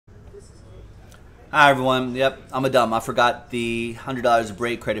Hi everyone. Yep, I'm a dumb. I forgot the $100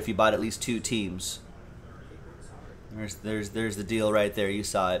 break credit if you bought at least 2 teams. There's the deal right there. You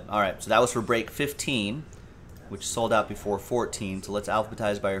saw it. All right, so that was for break 15, which sold out before 14. So let's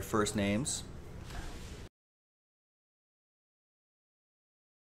alphabetize by our first names.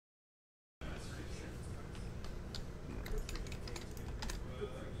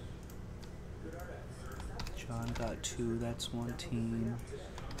 John got 2. That's 1 team.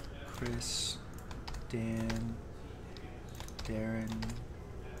 Chris, Dan, Darren,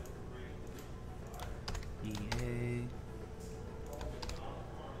 EA,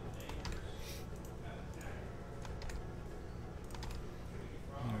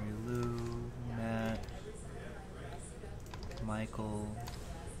 Mary Lou, Matt, Michael,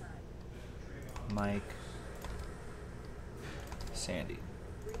 Mike, Sandy.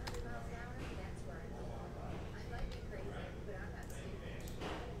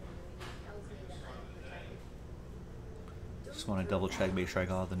 Just want to double check, make sure I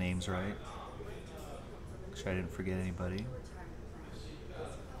got all the names right. Make sure I didn't forget anybody.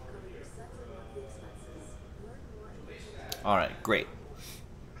 Alright, great.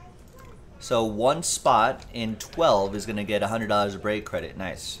 So one spot in 12 is going to get $100 of break credit.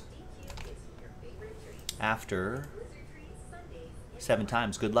 Nice. After 7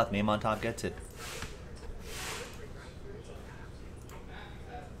 times. Good luck. Name on top gets it.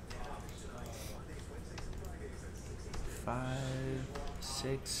 5,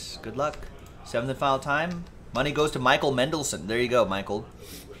 6. Good luck. 7th and final time. Money goes to Michael Mendelson. There you go, Michael.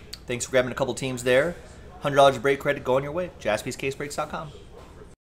 Thanks for grabbing a couple teams there. $100 of break credit going your way. JaspysCaseBreaks.com.